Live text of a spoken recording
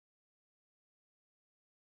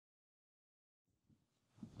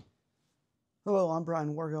Hello, I'm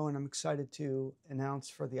Brian Wargo, and I'm excited to announce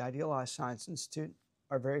for the Idealized Science Institute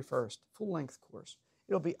our very first full-length course.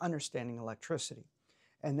 It'll be Understanding Electricity,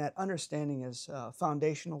 and that understanding is a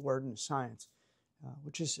foundational word in science,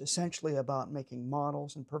 which is essentially about making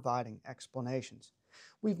models and providing explanations.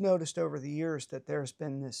 We've noticed over the years that there's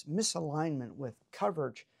been this misalignment with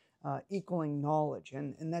coverage equaling knowledge,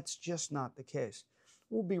 and that's just not the case.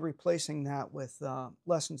 We'll be replacing that with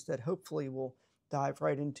lessons that hopefully will dive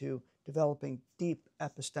right into developing deep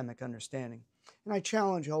epistemic understanding. And I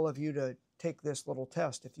challenge all of you to take this little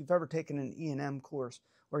test. If you've ever taken an E&M course,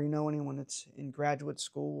 or you know anyone that's in graduate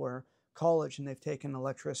school or college and they've taken an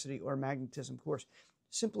electricity or magnetism course,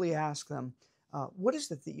 simply ask them, what is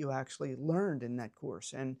it that you actually learned in that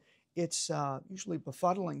course? And it's usually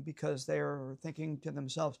befuddling because they're thinking to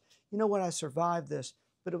themselves, you know what, I survived this,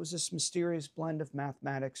 but it was this mysterious blend of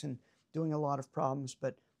mathematics and doing a lot of problems,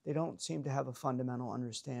 but they don't seem to have a fundamental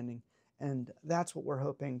understanding. And that's what we're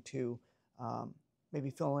hoping to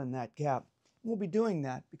maybe fill in that gap. And we'll be doing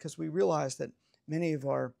that because we realize that many of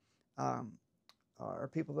our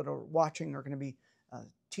people that are watching are going to be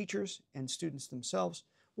teachers and students themselves.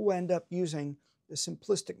 We'll end up using the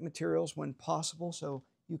simplistic materials when possible so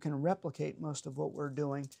you can replicate most of what we're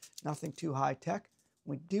doing, nothing too high tech.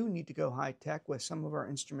 We do need to go high tech with some of our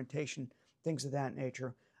instrumentation, things of that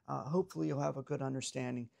nature. Hopefully you'll have a good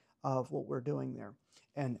understanding of what we're doing there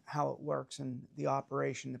and how it works and the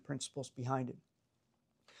operation, the principles behind it.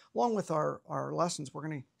 Along with our lessons, we're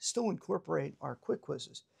going to still incorporate our quick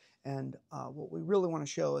quizzes. And what we really want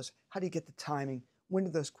to show is how do you get the timing? When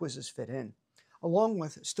do those quizzes fit in? Along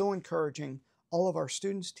with still encouraging all of our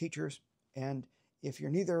students, teachers, and if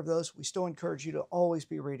you're neither of those, we still encourage you to always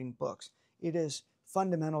be reading books. It is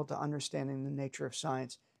fundamental to understanding the nature of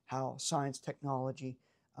science, how science, technology,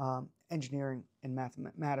 engineering, and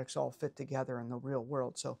mathematics all fit together in the real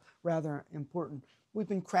world. So rather important. We've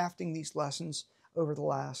been crafting these lessons over the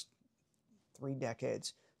last 3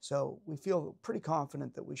 decades. So we feel pretty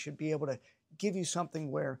confident that we should be able to give you something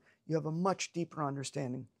where you have a much deeper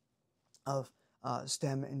understanding of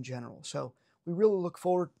STEM in general. So we really look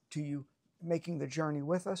forward to you making the journey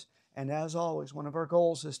with us. And as always, one of our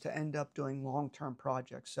goals is to end up doing long-term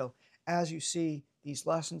projects. So as you see these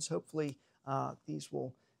lessons, hopefully these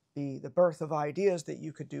will be the birth of ideas that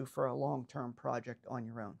you could do for a long-term project on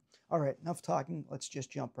your own. All right, enough talking. Let's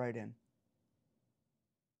just jump right in.